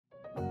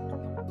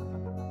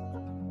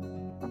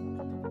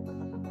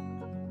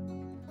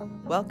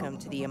Welcome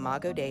to the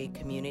Imago Dei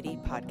Community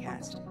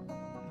Podcast.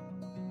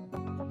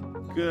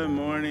 Good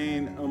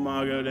morning,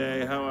 Imago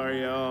Dei. How are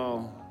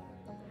y'all?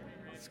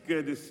 It's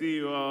good to see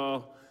you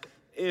all.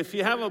 If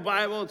you have a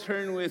Bible,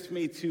 turn with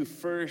me to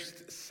 1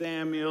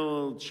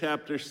 Samuel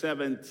chapter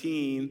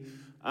 17.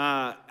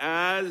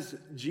 As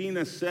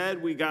Gina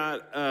said, we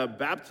got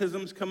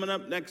baptisms coming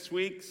up next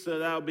week, so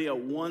that'll be at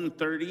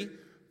 1:30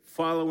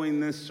 following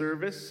this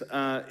service.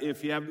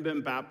 If you haven't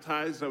been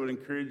baptized, I would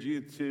encourage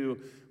you to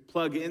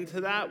plug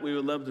into that. We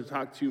would love to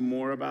talk to you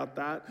more about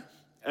that.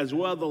 As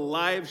well, the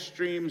live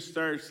stream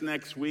starts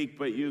next week,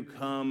 but you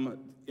come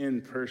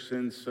in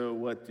person, so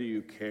what do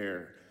you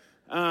care?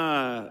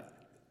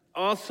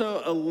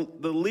 Also,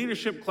 the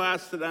leadership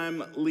class that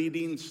I'm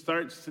leading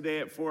starts today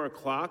at 4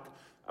 o'clock.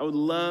 I would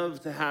love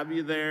to have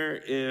you there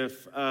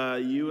if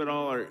you at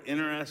all are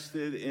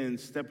interested in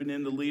stepping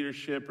into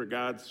leadership or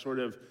God's sort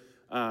of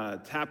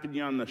tapping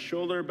you on the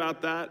shoulder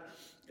about that.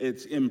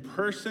 It's in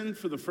person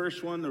for the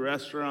first one. The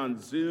rest are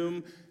on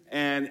Zoom.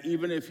 And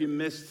even if you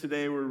missed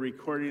today, we're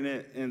recording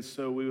it. And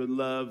so we would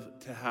love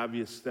to have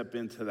you step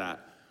into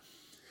that.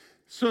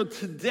 So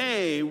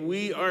today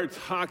we are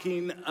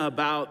talking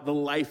about the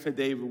life of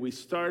David. We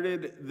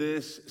started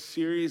this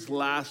series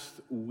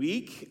last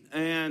week.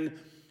 And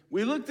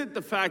we looked at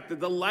the fact that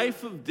the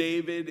life of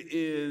David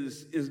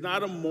is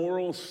not a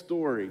moral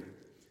story.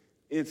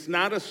 It's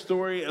not a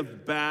story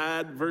of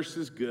bad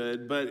versus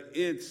good, but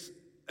it's,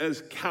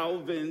 as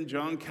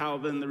John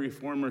Calvin, the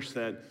reformer,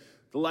 said,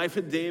 the life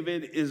of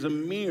David is a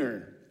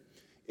mirror.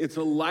 It's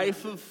a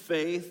life of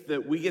faith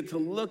that we get to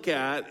look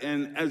at,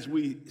 and as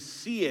we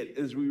see it,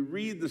 as we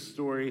read the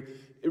story,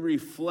 it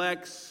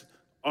reflects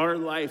our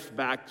life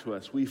back to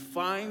us. We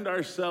find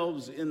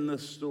ourselves in the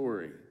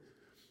story.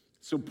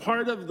 So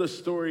part of the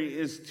story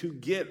is to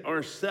get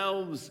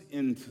ourselves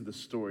into the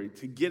story,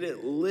 to get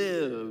it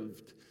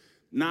lived,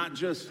 not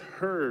just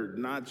heard,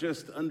 not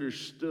just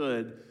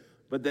understood,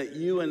 but that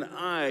you and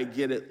I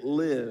get it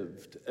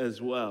lived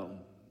as well.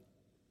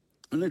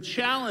 And the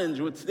challenge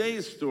with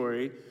today's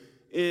story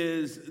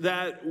is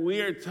that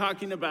we are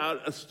talking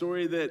about a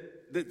story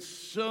that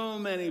so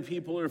many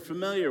people are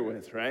familiar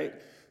with, right?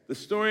 The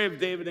story of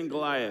David and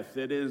Goliath.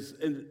 It is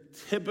a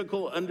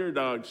typical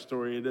underdog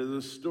story. It is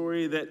a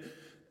story that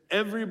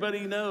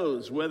everybody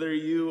knows, whether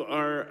you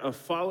are a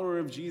follower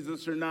of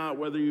Jesus or not,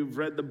 whether you've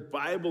read the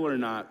Bible or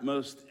not.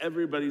 Most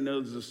everybody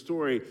knows the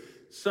story.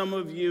 Some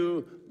of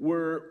you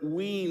were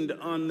weaned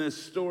on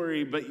this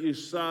story, but you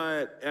saw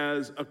it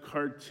as a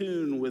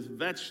cartoon with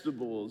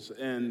vegetables.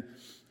 And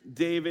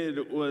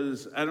David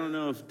was, I don't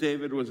know if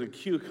David was a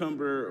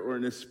cucumber or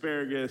an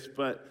asparagus,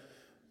 but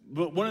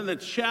one of the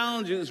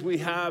challenges we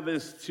have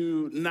is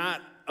to not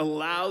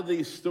allow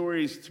these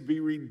stories to be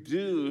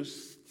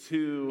reduced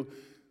to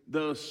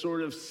those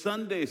sort of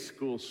Sunday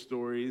school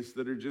stories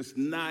that are just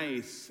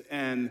nice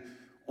and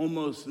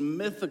almost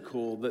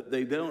mythical, that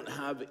they don't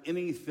have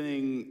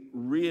anything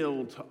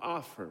real to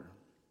offer.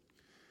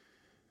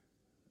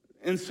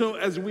 And so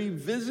as we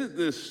visit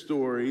this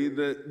story,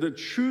 the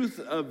truth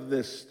of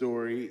this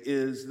story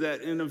is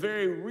that in a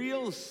very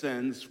real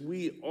sense,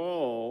 we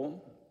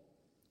all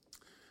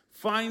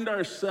find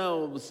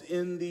ourselves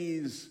in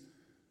these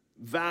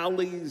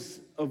valleys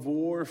of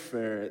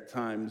warfare at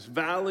times,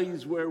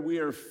 valleys where we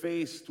are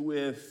faced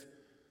with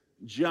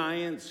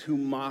giants who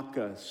mock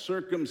us,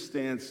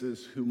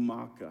 circumstances who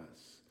mock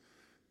us,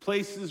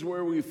 places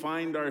where we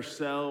find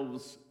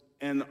ourselves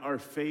and our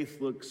faith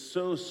looks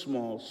so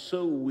small,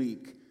 so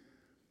weak,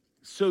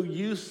 so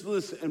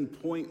useless and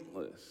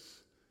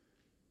pointless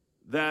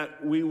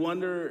that we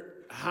wonder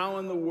how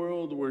in the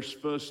world we're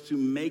supposed to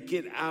make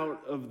it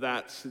out of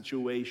that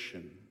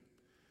situation.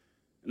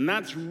 And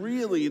that's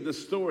really the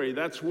story.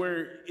 That's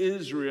where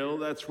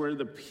that's where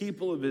the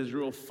people of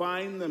Israel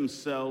find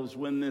themselves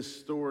when this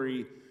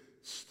story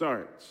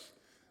starts.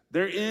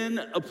 They're in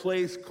a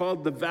place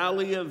called the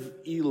Valley of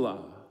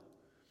Elah.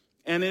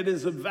 And it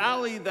is a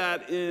valley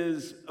that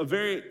is a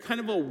very kind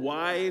of a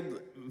wide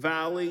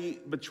valley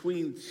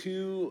between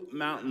two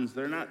mountains.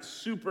 They're not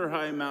super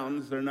high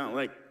mountains. They're not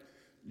like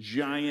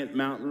giant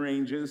mountain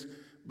ranges,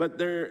 but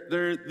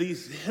they're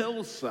these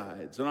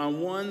hillsides. And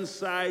on one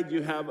side,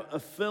 you have a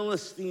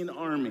Philistine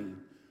army.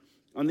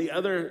 On the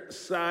other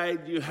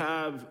side, you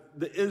have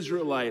the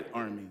Israelite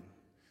army.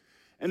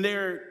 And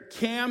they're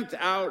camped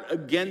out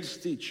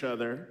against each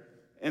other,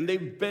 and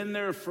they've been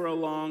there for a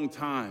long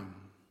time.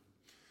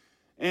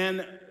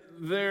 And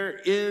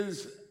there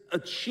is a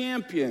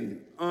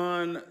champion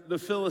on the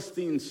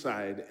Philistine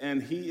side,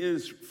 and he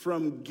is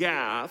from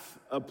Gath,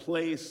 a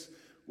place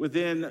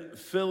within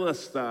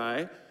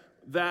Philistine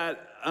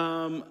that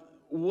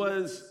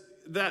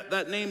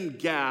that name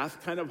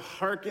Gath kind of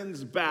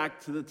harkens back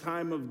to the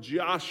time of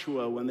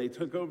Joshua when they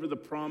took over the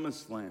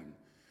Promised Land.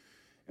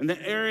 And the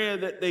area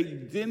that they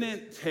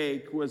didn't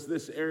take was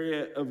this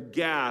area of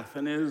Gath,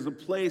 and it is a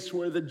place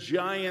where the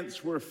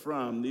giants were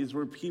from. These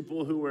were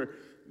people who were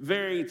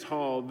very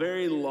tall,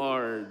 very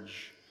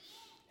large.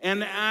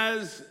 And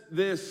as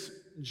this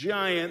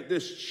giant,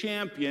 this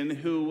champion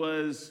who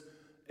was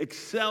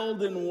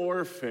excelled in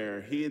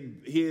warfare. He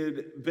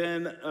had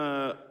been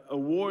a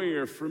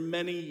warrior for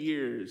many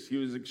years. He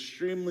was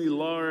extremely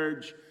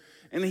large,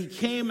 and he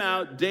came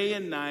out day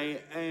and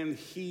night, and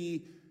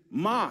he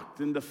mocked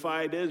and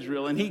defied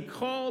Israel. And he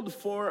called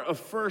for a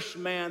first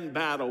man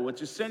battle,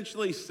 which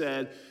essentially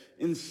said,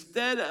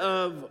 instead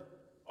of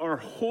our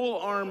whole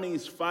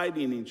armies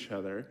fighting each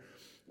other,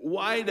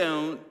 why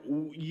don't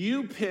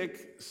you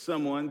pick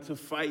someone to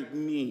fight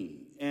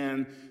me?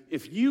 And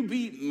if you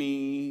beat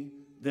me,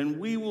 then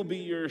we will be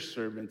your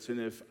servants. And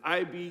if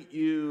I beat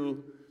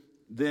you,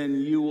 then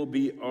you will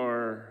be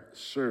our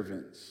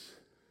servants.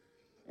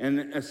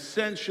 And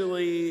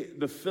essentially,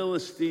 the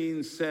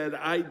Philistines said,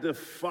 I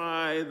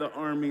defy the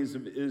armies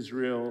of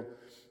Israel.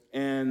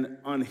 And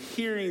on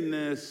hearing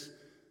this,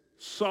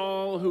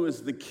 Saul, who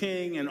is the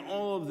king, and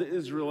all of the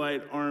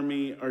Israelite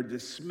army are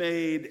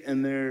dismayed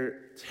and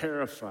they're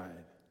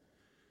terrified.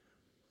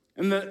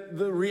 And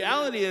the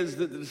reality is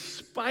that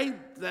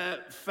despite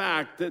that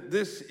fact that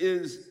this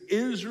is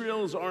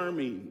Israel's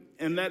army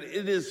and that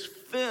it is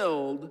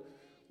filled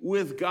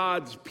with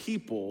God's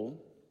people,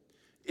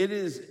 it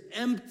is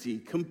empty,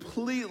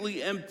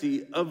 completely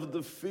empty of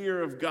the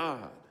fear of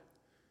God.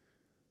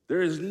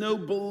 There is no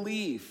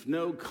belief,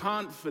 no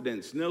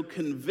confidence, no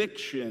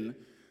conviction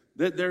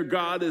that their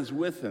God is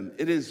with them.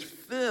 It is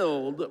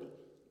filled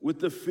with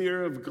the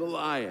fear of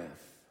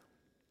Goliath.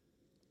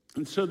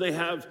 And so they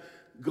have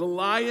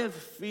Goliath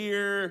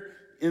fear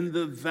in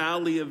the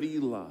valley of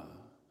Elah,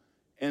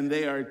 and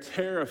they are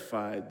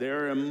terrified, they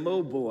are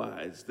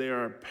immobilized, they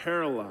are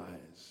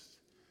paralyzed.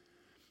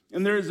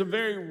 And there is a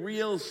very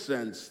real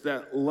sense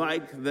that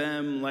like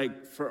them,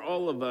 like for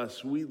all of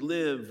us,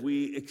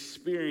 we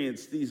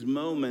experience these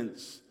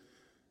moments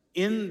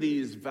in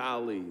these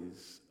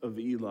valleys of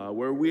Elah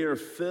where we are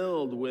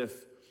filled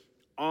with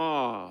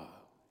awe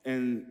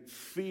and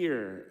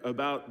fear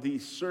about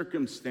these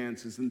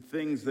circumstances and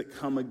things that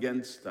come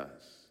against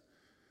us.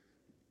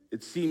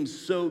 It seems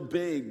so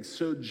big,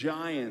 so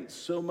giant,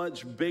 so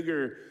much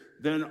bigger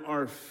than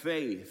our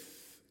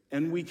faith.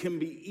 And we can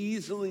be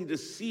easily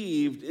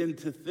deceived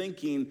into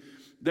thinking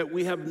that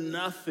we have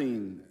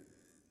nothing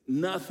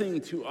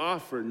to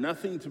offer,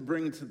 nothing to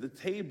bring to the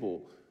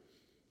table.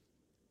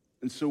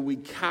 And so we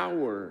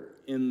cower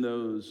in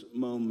those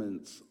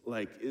moments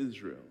like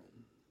Israel.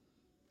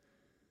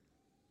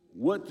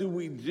 What do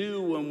we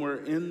do when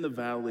we're in the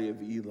valley of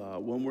Elah,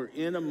 when we're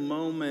in a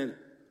moment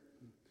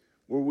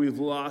where we've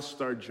lost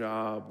our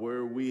job,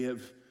 where we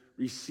have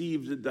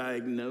received a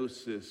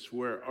diagnosis,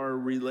 where our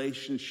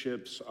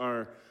relationships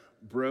are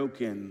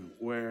broken,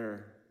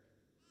 where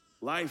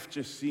life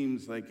just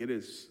seems like it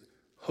is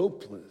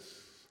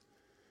hopeless?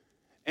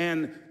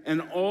 And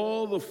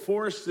all the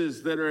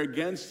forces that are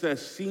against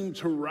us seem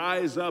to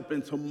rise up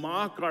and to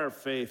mock our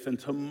faith and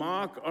to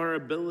mock our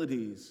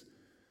abilities.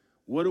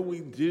 What do we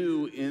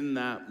do in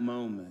that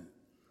moment?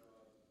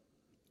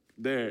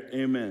 There,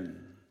 amen.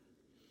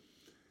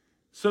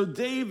 So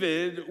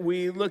David,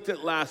 we looked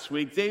at last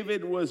week,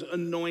 David was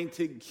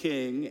anointed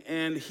king,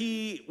 and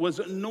he was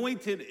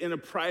anointed in a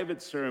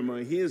private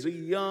ceremony. He is a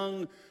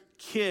young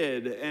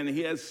kid, and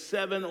he has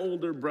 7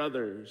 older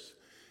brothers.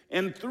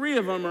 And 3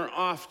 of them are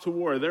off to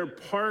war. They're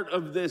part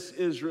of this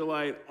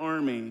Israelite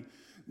army.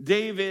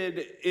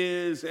 David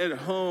is at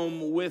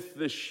home with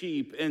the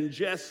sheep, and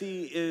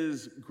Jesse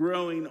is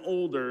growing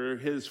older,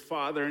 his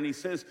father, and he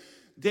says,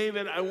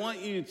 David, I want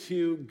you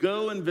to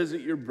go and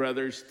visit your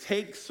brothers,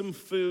 take some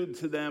food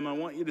to them. I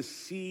want you to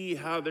see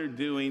how they're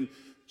doing,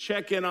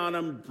 check in on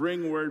them,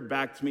 bring word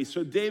back to me.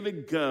 So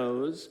David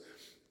goes,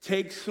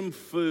 takes some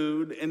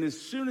food, and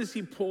as soon as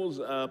he pulls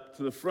up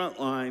to the front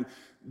line,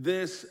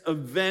 this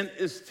event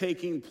is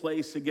taking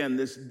place again,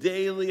 this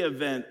daily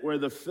event where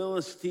the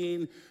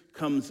Philistine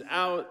comes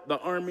out, the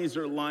armies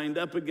are lined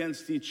up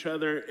against each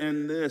other,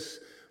 and this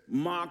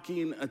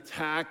mocking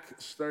attack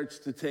starts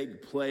to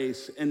take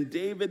place. And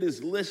David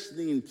is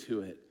listening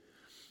to it.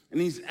 And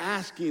he's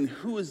asking,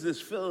 who is this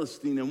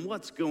Philistine and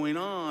what's going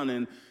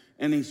on?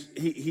 And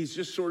he's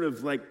just sort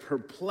of like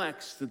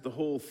perplexed at the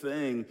whole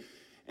thing.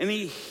 And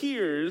he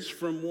hears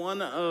from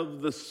one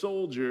of the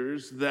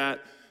soldiers that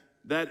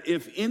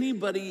if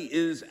anybody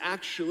is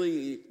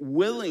actually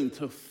willing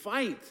to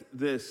fight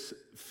this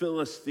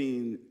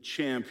Philistine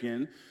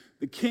champion,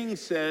 the king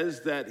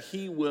says that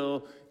he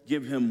will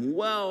give him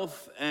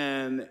wealth,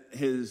 and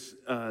his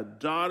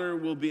daughter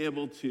will be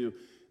able to,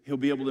 he'll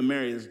be able to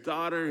marry his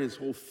daughter. His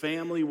whole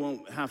family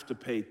won't have to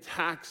pay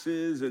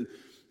taxes. And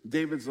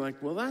David's like,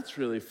 well, that's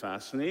really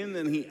fascinating. And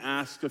then he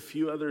asks a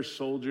few other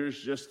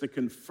soldiers just to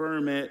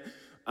confirm it.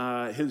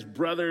 His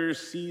brother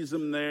sees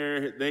him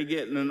there. They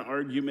get in an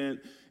argument.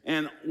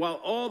 And while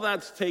all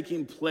that's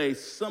taking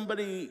place,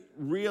 somebody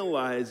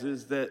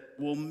realizes that,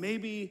 well,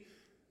 maybe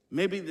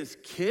this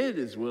kid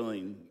is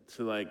willing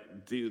to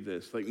do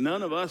this.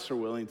 None of us are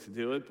willing to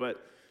do it,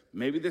 but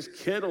maybe this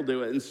kid will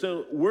do it. And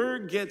so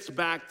word gets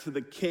back to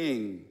the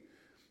king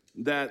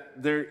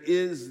that there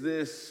is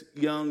this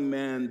young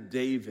man,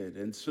 David.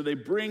 And so they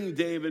bring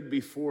David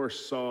before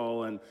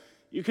Saul, and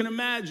you can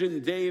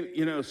imagine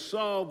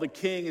Saul, the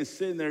king, is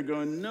sitting there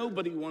going,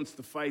 nobody wants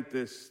to fight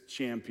this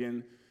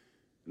champion.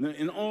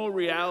 In all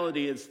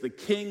reality, it's the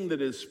king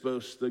that is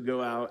supposed to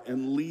go out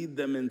and lead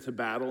them into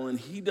battle, and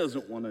he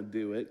doesn't want to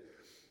do it.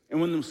 And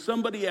when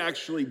somebody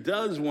actually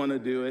does want to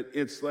do it,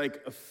 it's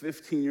like a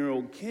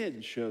 15-year-old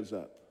kid shows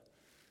up.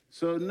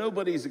 So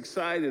nobody's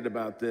excited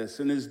about this.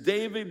 And as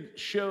David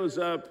shows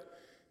up,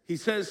 he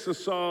says to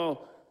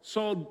Saul,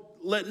 Saul,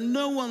 let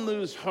no one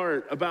lose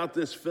heart about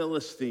this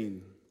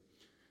Philistine.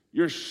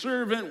 Your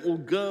servant will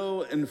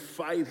go and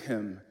fight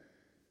him.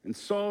 And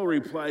Saul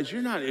replies,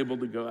 you're not able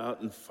to go out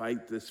and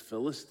fight this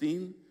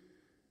Philistine.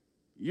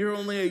 You're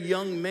only a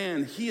young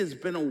man. He has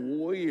been a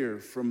warrior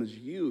from his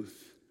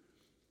youth.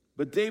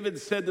 But David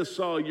said to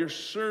Saul, your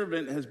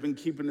servant has been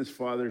keeping his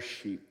father's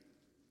sheep.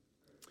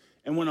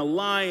 And when a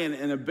lion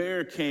and a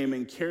bear came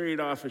and carried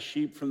off a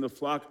sheep from the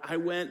flock, I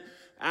went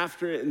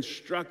after it and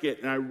struck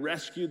it, and I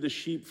rescued the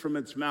sheep from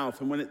its mouth.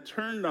 And when it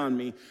turned on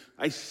me,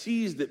 I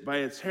seized it by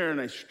its hair,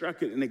 and I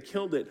struck it, and it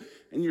killed it.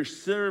 And your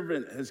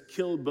servant has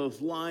killed both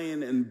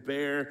lion and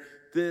bear.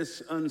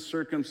 This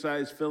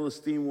uncircumcised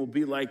Philistine will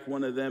be like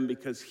one of them,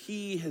 because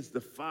he has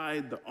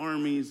defied the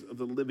armies of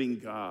the living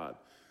God.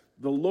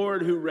 The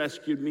Lord who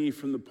rescued me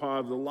from the paw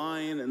of the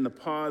lion and the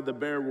paw of the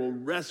bear will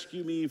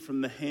rescue me from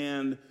the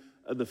hand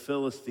of the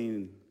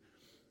Philistine.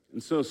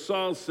 And so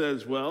Saul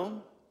says,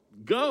 well,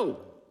 go,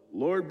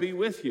 Lord be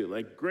with you.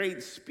 Like,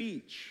 great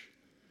speech.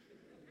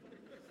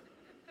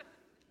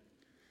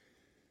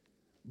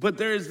 But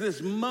there's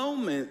this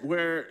moment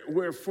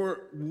where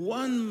for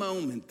one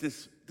moment,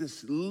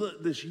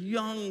 this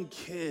young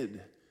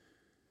kid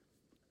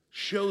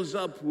shows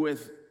up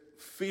with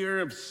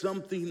fear of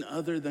something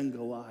other than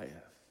Goliath.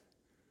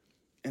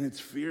 And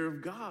it's fear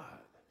of God.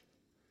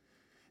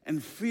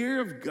 And fear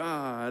of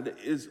God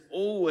is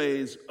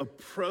always a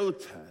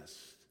protest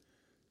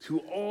to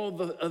all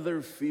the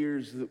other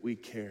fears that we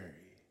carry.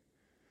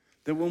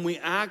 That when we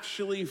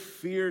actually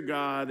fear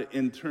God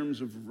in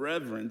terms of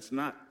reverence,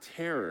 not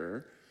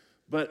terror,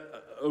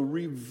 but a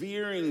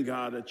revering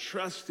God, a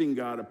trusting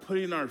God, a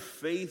putting our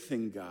faith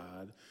in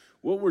God,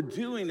 what we're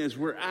doing is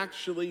we're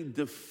actually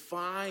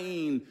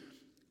defying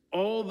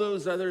all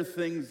those other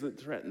things that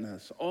threaten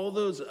us, all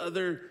those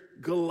other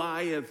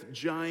Goliath,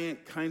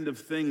 giant kind of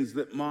things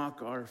that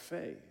mock our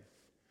faith.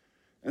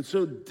 And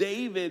so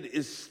David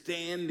is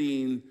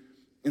standing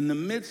in the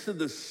midst of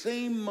the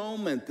same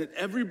moment that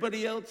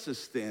everybody else is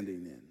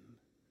standing in.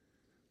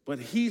 But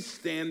he's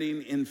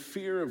standing in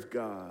fear of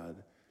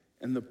God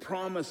and the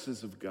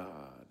promises of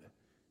God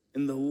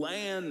and the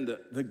land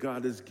that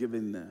God has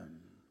given them.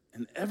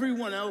 And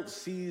everyone else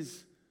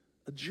sees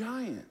a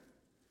giant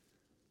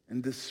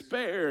and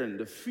despair and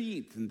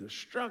defeat and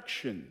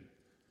destruction.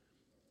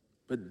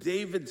 But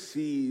David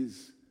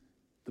sees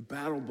the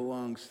battle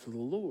belongs to the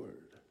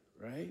Lord,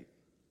 right?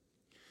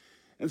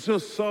 And so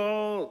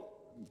Saul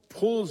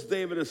pulls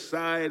David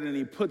aside and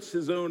he puts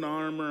his own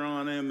armor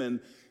on him. And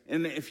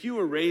if you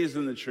were raised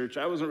in the church,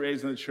 I wasn't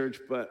raised in the church,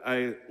 but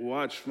I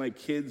watched my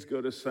kids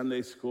go to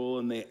Sunday school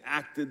and they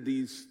acted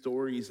these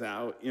stories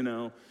out, you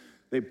know.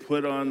 They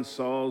put on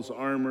Saul's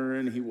armor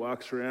and he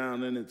walks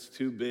around and it's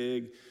too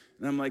big.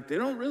 And I'm like, they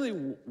don't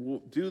really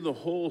do the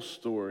whole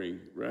story,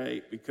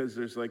 right? Because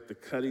there's like the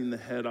cutting the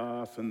head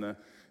off and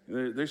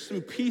there's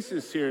some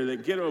pieces here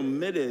that get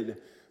omitted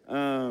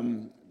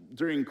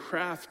during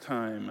craft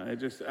time. I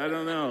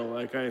don't know.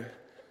 Like I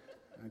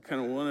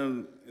kind of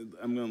want to,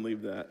 I'm going to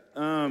leave that.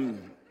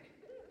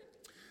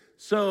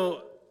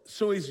 So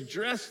he's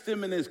dressed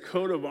him in his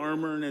coat of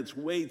armor and it's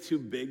way too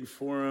big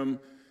for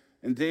him.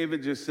 And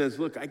David just says,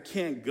 look, I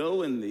can't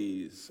go in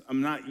these.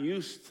 I'm not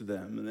used to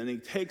them. And then he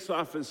takes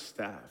off his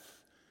staff.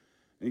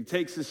 And he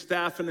takes his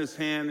staff in his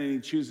hand and he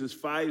chooses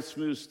 5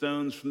 smooth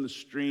stones from the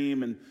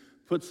stream and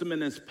puts them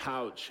in his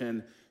pouch.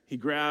 And he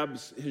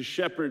grabs his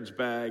shepherd's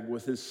bag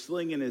with his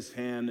sling in his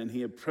hand and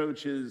he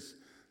approaches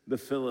the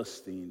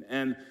Philistine.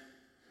 And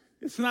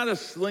it's not a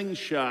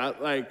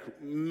slingshot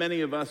like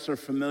many of us are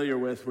familiar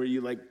with where you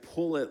like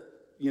pull it,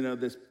 you know,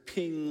 this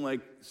ping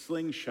like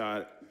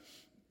slingshot.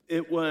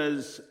 It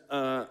was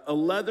a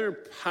leather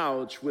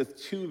pouch with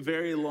 2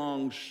 very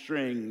long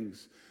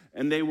strings,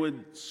 and they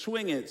would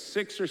swing it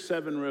 6 or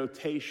 7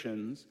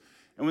 rotations.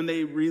 And when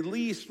they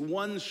released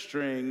one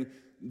string,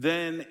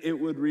 then it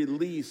would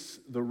release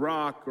the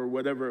rock or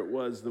whatever it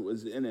was that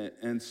was in it.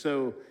 And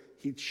so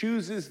he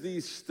chooses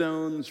these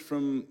stones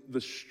from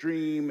the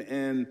stream,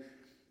 and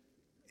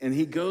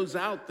he goes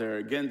out there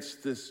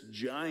against this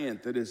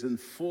giant that is in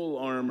full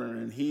armor,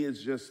 and he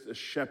is just a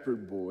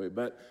shepherd boy.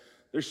 But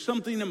there's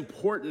something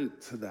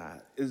important to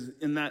that, is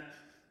in that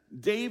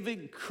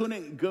David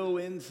couldn't go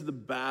into the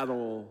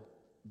battle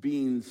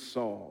being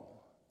Saul.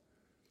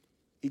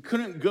 He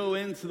couldn't go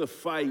into the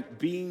fight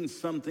being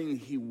something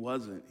he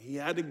wasn't. He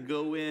had to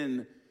go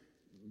in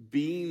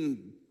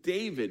being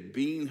David,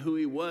 being who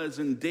he was.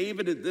 And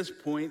David at this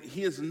point,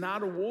 he is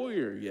not a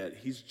warrior yet.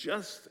 He's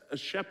just a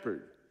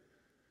shepherd.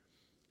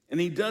 And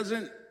he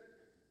doesn't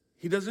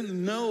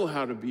know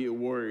how to be a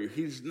warrior.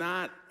 He's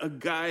not a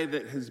guy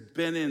that has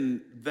been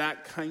in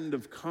that kind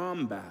of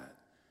combat.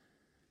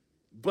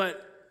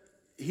 But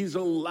he's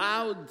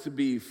allowed to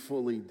be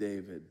fully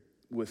David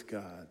with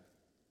God.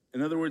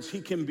 In other words,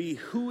 he can be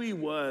who he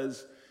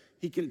was.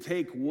 He can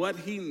take what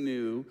he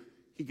knew.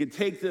 He could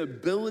take the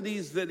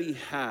abilities that he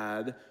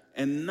had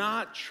and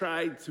not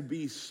try to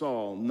be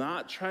Saul,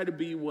 not try to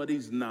be what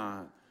he's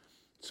not.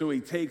 So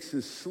he takes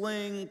his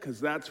sling, because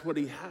that's what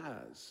he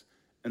has.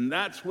 And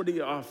that's what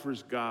he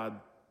offers God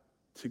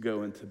to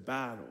go into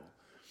battle.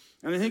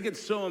 And I think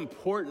it's so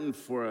important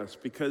for us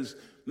because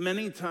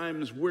many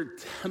times we're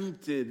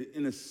tempted,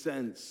 in a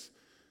sense,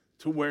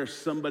 to wear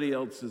somebody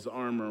else's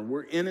armor.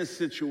 We're in a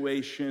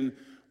situation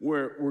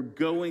where we're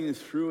going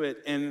through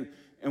it, and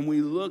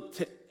we look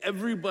to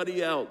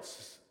everybody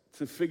else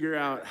to figure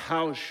out,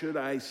 how should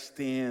I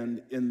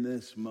stand in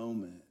this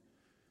moment?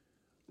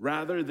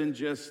 Rather than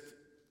just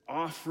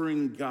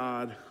offering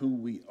God who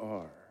we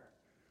are.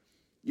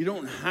 You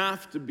don't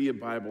have to be a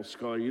Bible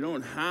scholar. You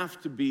don't have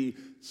to be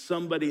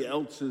somebody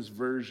else's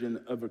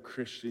version of a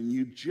Christian.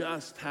 You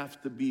just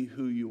have to be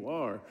who you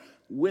are,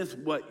 with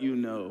what you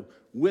know,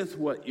 with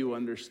what you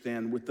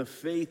understand, with the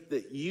faith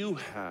that you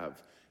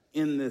have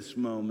in this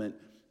moment,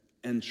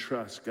 and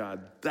trust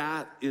God.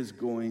 That is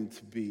going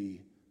to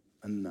be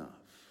enough.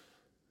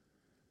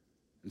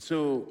 And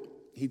so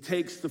he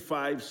takes the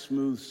 5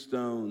 smooth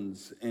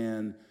stones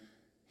and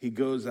he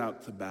goes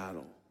out to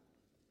battle.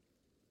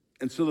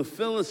 And so the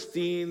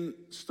Philistine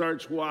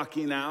starts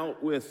walking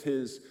out with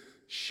his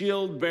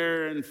shield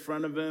bearer in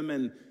front of him,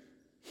 and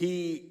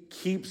he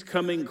keeps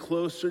coming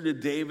closer to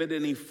David,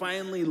 and he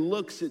finally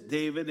looks at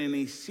David and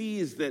he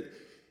sees that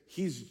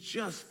he's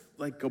just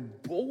like a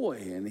boy,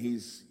 and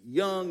he's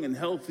young and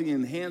healthy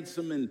and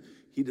handsome, and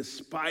he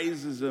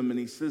despises him, and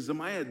he says,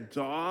 "Am I a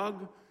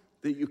dog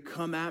that you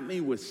come at me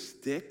with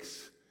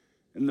sticks?"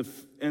 And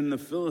the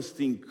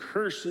Philistine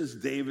curses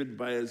David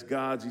by his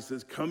gods. He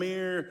says, "Come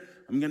here,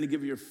 I'm going to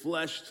give your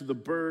flesh to the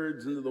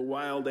birds and to the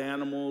wild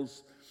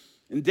animals."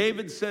 And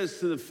David says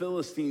to the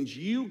Philistines,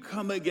 "You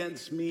come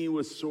against me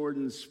with sword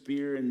and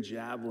spear and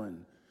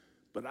javelin,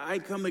 but I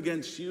come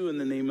against you in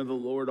the name of the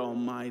Lord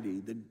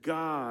Almighty, the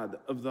God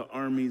of the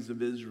armies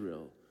of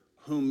Israel,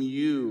 whom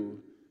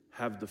you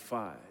have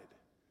defied.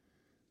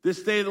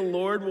 This day the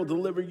Lord will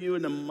deliver you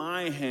into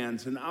my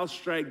hands, and I'll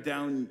strike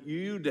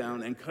you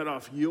down and cut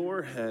off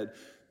your head.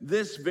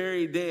 This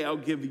very day I'll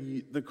give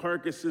you the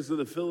carcasses of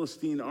the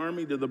Philistine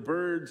army to the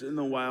birds and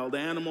the wild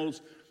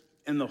animals,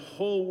 and the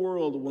whole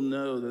world will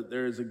know that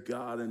there is a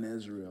God in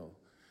Israel.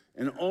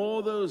 And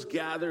all those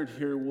gathered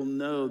here will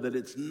know that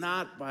it's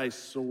not by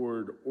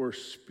sword or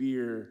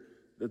spear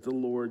that the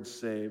Lord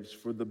saves,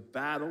 for the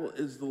battle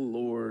is the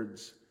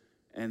Lord's,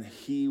 and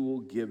he will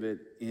give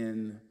it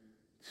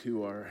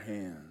into our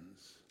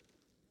hands."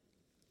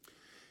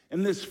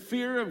 And this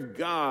fear of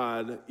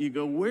God, you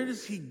go, where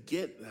does he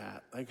get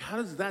that? Like, how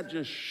does that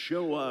just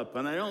show up?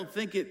 And I don't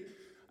think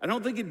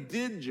it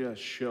did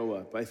just show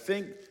up. I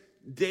think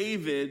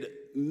David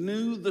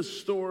knew the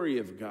story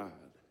of God.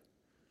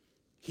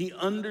 He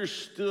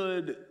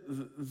understood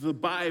the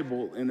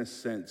Bible, in a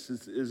sense,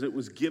 as it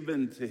was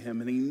given to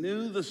him, and he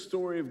knew the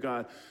story of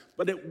God.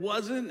 But it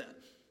wasn't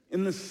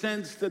in the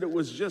sense that it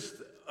was just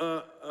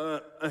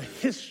a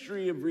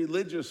history of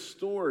religious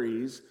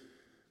stories.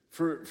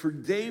 For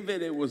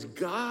David, it was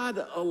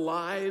God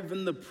alive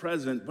in the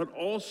present, but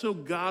also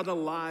God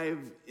alive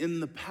in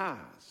the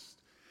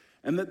past.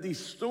 And that these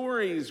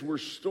stories were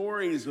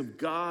stories of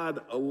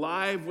God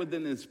alive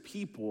within his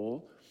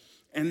people,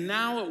 and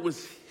now it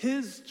was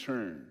his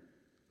turn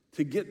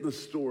to get the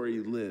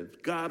story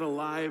lived. God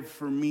alive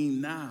for me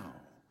now.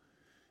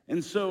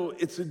 And so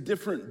it's a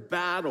different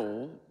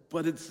battle,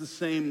 but it's the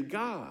same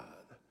God.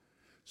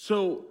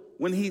 So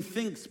when he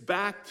thinks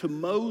back to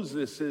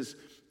Moses, as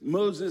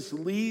Moses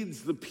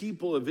leads the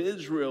people of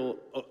Israel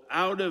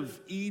out of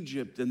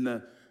Egypt, and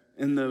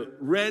the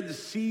Red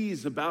Sea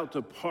is about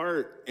to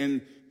part,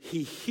 and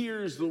he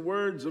hears the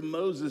words of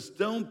Moses,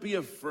 "Don't be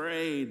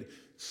afraid,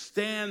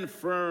 stand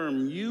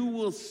firm. You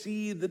will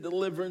see the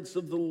deliverance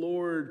of the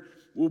Lord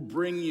will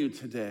bring you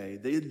today.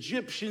 The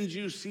Egyptians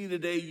you see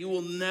today, you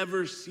will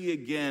never see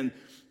again.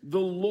 The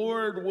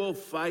Lord will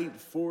fight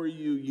for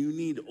you. You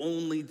need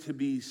only to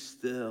be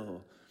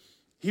still."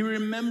 He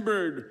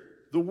remembered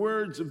the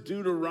words of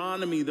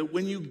Deuteronomy that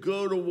when you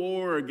go to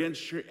war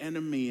against your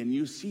enemy and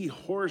you see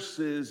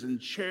horses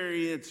and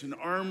chariots and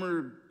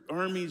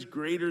armies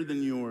greater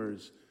than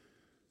yours,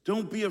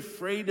 don't be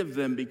afraid of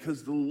them,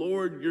 because the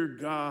Lord your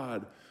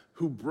God,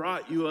 who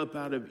brought you up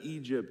out of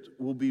Egypt,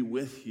 will be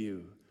with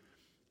you.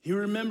 He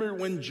remembered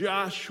when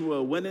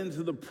Joshua went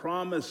into the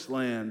promised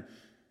land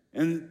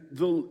and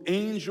the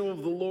angel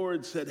of the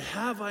Lord said,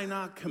 "Have I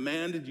not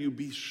commanded you,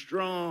 be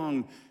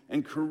strong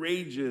and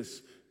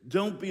courageous?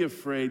 Don't be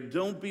afraid,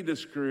 don't be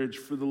discouraged,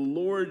 for the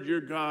Lord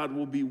your God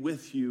will be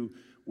with you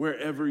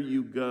wherever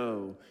you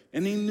go."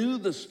 And he knew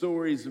the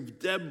stories of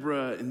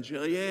Deborah and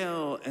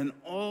Jael and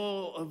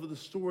all of the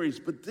stories,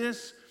 but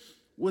this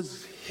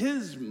was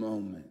his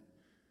moment,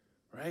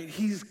 right?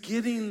 He's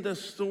getting the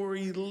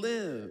story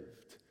lived.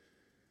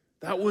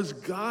 That was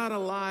God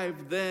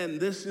alive then.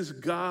 This is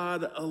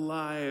God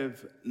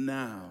alive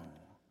now.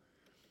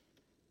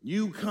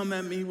 You come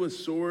at me with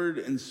sword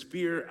and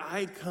spear.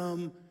 I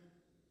come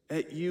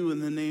at you in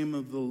the name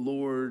of the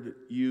Lord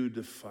you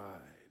defied.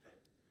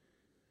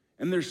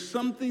 And there's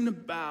something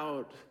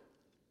about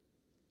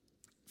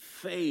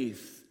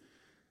faith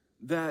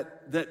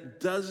that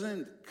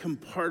doesn't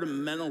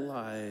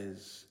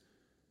compartmentalize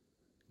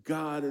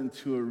God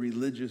into a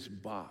religious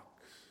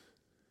box,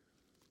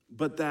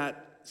 but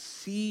that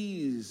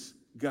sees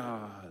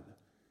God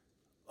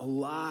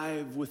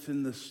alive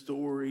within the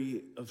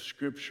story of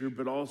Scripture,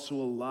 but also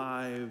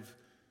alive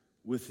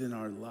within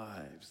our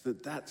lives.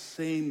 That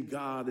same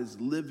God is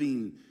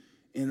living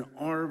in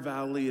our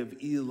valley of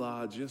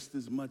Elah just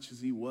as much as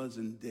he was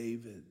in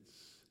David's.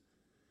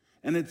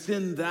 And it's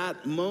in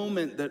that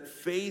moment that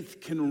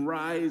faith can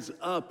rise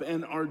up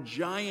and our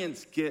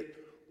giants get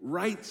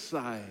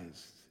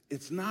right-sized.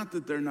 It's not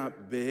that they're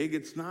not big,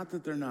 it's not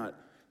that they're not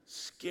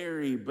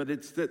scary, but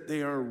it's that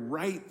they are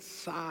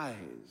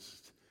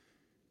right-sized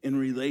in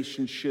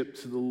relationship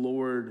to the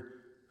Lord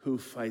who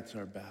fights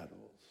our battles.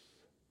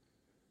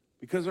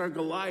 Because our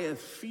Goliath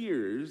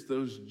fears,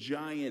 those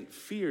giant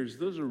fears,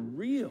 those are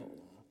real.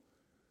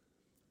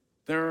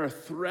 There are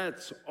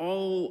threats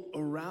all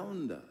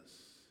around us.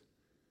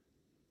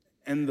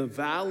 And the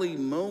valley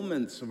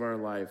moments of our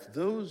life,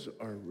 those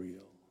are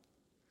real.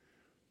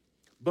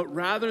 But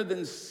rather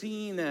than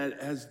seeing it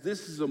as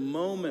this is a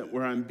moment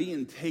where I'm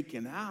being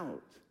taken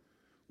out,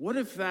 what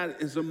if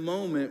that is a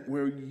moment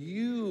where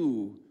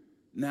you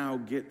now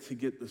get to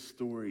get the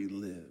story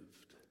lived?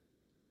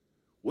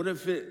 What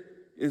if it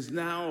is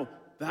now,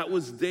 that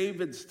was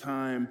David's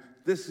time,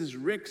 this is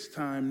Rick's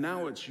time,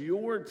 now it's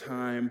your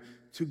time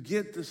to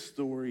get the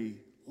story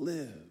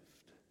lived?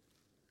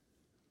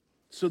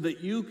 So that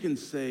you can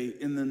say,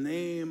 in the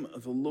name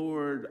of the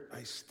Lord,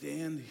 I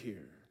stand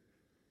here,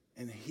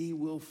 and he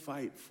will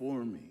fight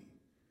for me.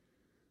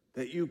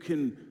 That you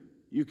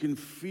can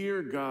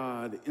fear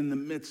God in the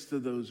midst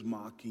of those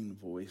mocking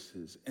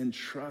voices and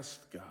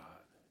trust God.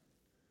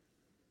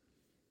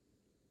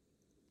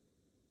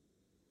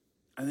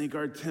 I think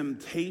our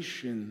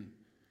temptation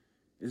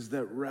is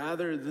that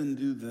rather than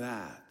do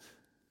that,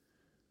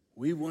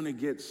 we want to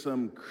get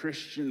some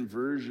Christian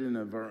version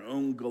of our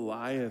own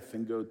Goliath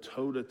and go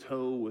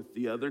toe-to-toe with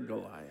the other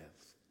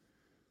Goliath,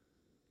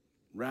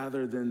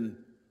 rather than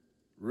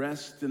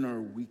rest in our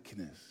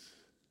weakness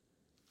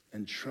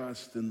and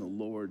trust in the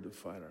Lord to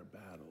fight our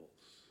battles.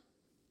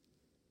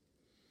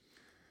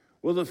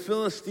 Well, the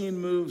Philistine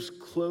moves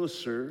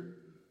closer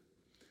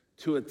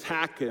to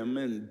attack him,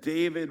 and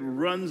David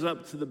runs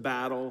up to the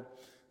battle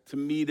to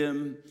meet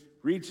him,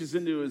 reaches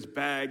into his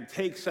bag,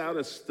 takes out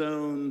a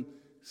stone,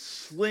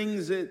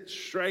 slings it,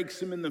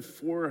 strikes him in the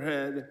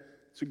forehead.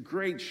 It's a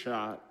great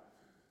shot.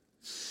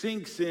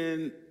 Sinks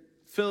in,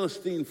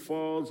 Philistine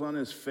falls on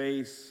his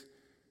face.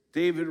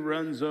 David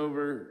runs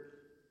over.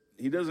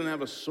 He doesn't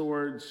have a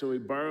sword, so he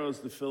borrows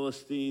the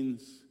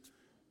Philistine's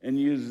and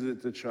uses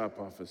it to chop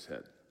off his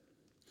head.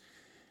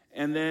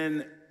 And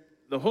then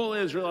the whole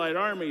Israelite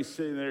army is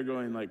sitting there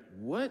going like,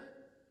 what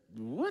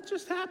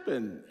just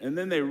happened? And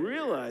then they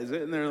realize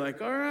it, and they're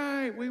like, all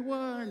right, we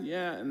won.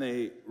 Yeah, and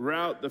they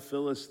rout the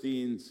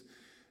Philistines,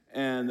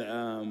 and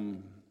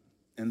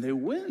they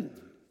win,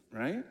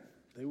 right?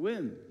 They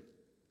win.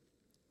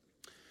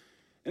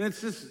 And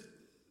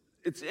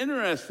it's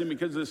interesting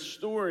because this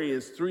story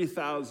is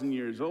 3,000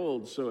 years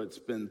old, so it's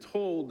been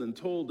told and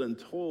told and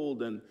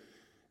told, and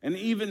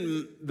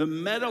even the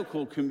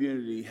medical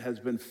community has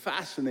been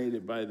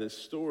fascinated by this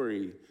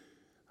story.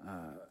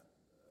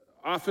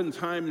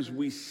 Oftentimes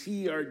we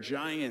see our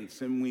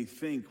giants and we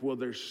think, well,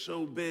 they're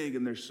so big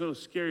and they're so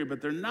scary,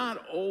 but they're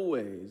not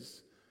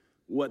always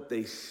what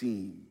they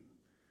seem,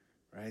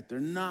 right? They're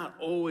not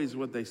always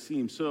what they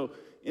seem. So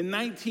in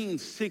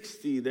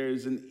 1960,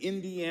 there's an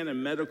Indiana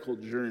medical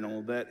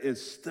journal that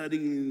is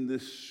studying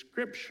this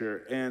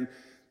scripture, and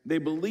they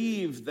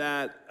believe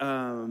that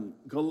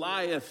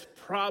Goliath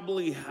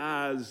probably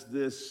has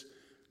this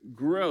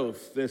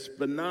growth, this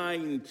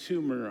benign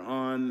tumor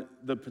on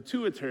the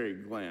pituitary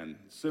gland,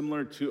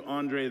 similar to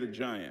Andre the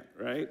Giant,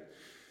 right?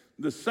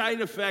 The side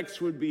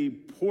effects would be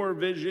poor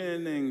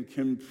vision and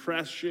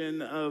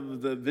compression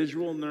of the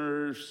visual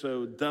nerves,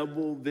 so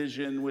double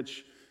vision,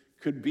 which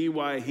could be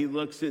why he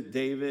looks at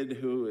David,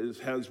 who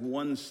has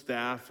one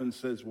staff, and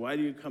says, why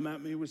do you come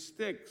at me with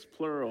sticks,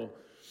 plural?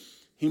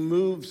 He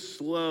moves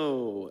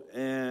slow,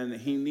 and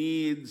he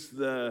needs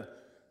the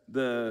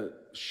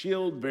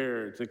shield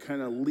bearer to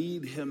kind of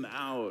lead him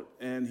out,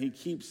 and he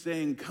keeps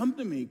saying, come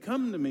to me,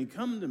 come to me,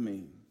 come to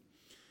me.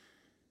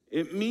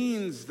 It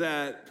means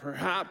that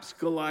perhaps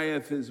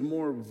Goliath is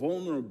more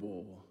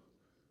vulnerable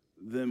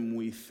than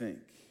we think.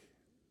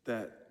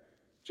 That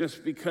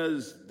just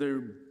because they're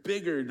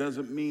bigger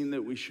doesn't mean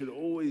that we should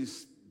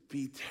always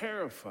be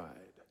terrified.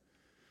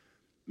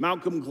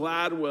 Malcolm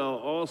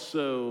Gladwell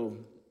also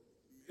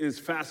is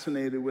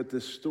fascinated with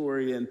this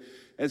story, and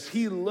as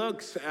he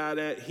looks at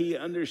it, he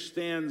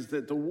understands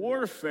that the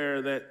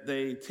warfare that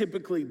they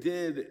typically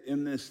did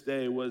in this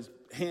day was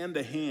hand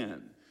to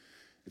hand.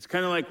 It's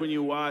kind of like when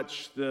you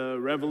watch the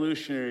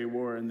Revolutionary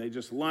War and they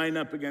just line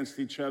up against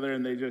each other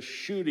and they just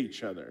shoot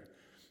each other.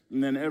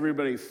 And then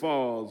everybody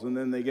falls, and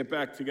then they get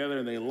back together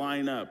and they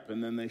line up,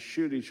 and then they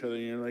shoot each other.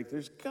 And you're like,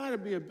 there's got to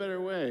be a better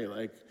way.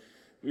 Like,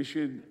 we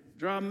should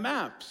draw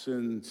maps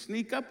and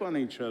sneak up on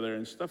each other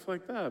and stuff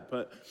like that.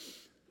 But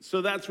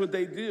so that's what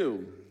they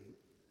do.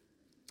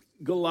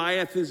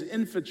 Goliath is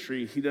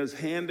infantry. He does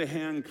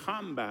hand-to-hand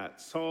combat.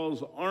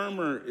 Saul's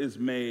armor is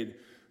made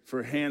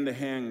for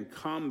hand-to-hand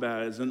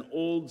combat as an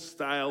old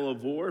style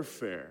of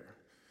warfare.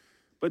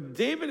 But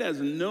David has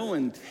no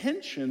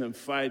intention of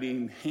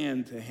fighting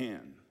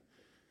hand-to-hand.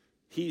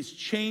 He's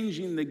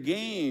changing the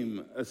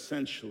game,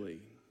 essentially.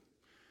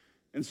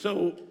 And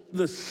so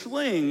the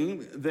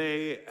sling,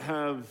 they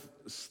have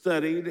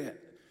studied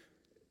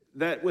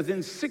that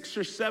within 6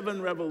 or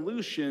 7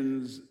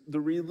 revolutions,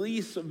 the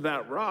release of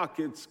that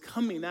rock, it's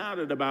coming out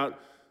at about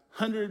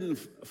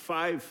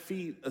 105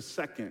 feet a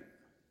second.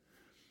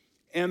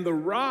 And the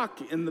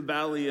rock in the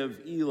Valley of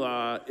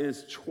Elah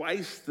is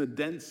twice the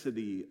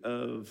density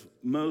of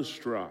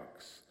most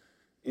rocks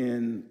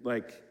in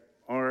like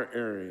our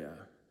area.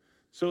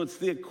 So it's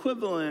the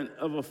equivalent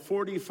of a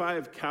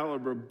 .45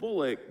 caliber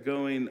bullet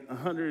going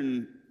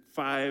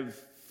 105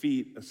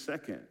 feet a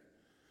second.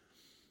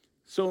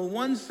 So in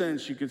one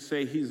sense, you could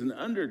say he's an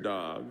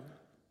underdog.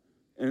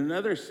 In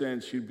another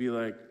sense, you'd be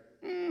like,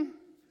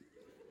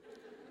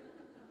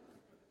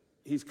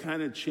 he's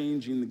kind of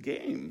changing the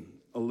game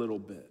a little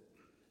bit.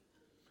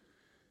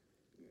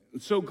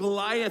 So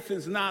Goliath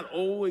is not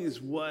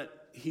always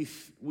what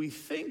we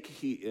think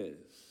he is.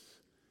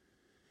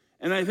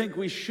 And I think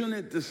we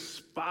shouldn't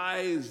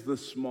despise the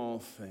small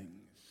things,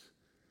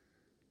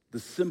 the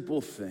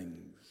simple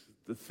things,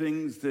 the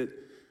things that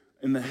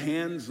in the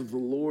hands of the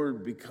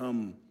Lord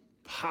become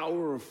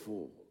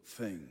powerful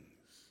things.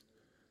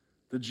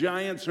 The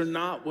giants are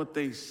not what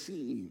they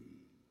seem.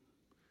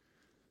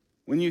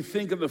 When you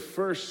think of the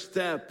first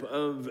step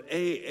of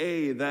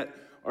AA, that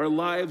our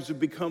lives have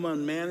become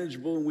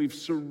unmanageable and we've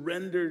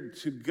surrendered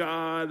to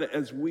God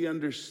as we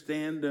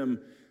understand Him,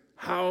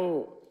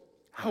 how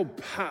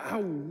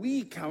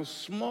weak, how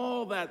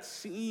small that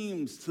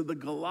seems to the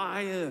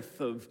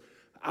Goliath of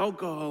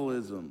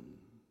alcoholism.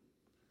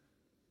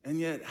 And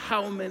yet,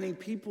 how many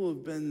people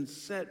have been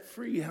set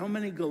free? How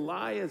many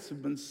Goliaths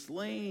have been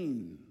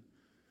slain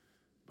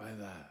by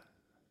that?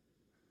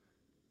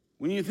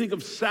 When you think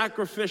of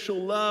sacrificial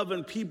love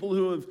and people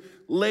who have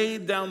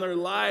laid down their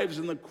lives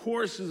in the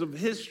courses of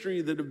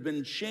history that have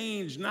been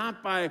changed,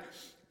 not by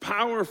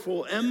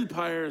powerful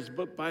empires,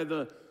 but by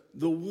the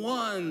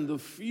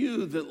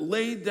few that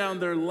laid down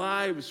their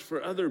lives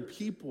for other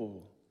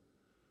people.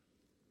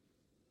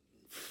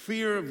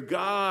 Fear of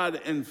God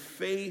and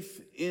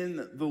faith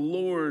in the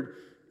Lord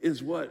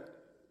is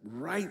what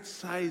right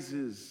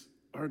sizes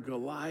our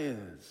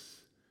Goliaths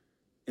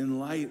in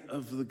light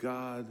of the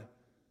God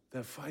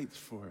that fights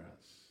for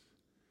us.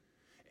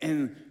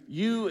 And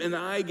you and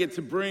I get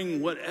to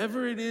bring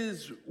whatever it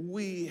is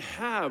we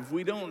have.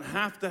 We don't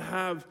have to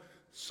have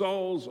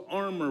Saul's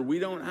armor. We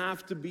don't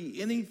have to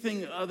be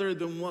anything other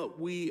than what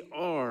we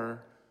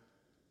are.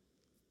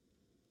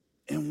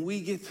 And we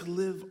get to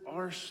live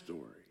our story,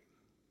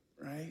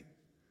 right?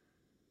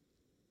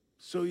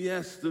 So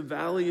yes, the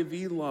Valley of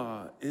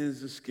Elah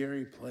is a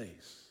scary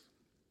place.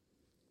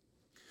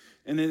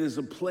 And it is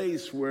a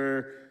place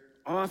where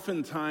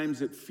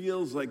oftentimes it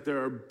feels like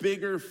there are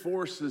bigger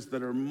forces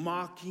that are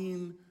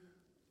mocking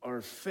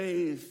our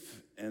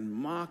faith and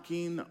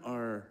mocking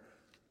our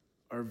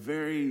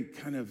very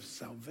kind of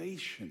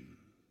salvation.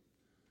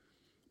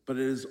 But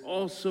it is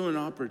also an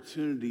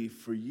opportunity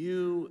for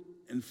you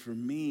and for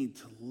me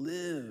to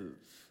live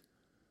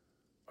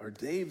our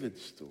David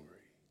story,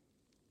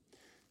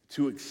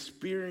 to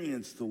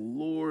experience the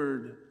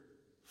Lord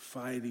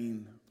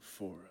fighting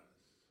for us.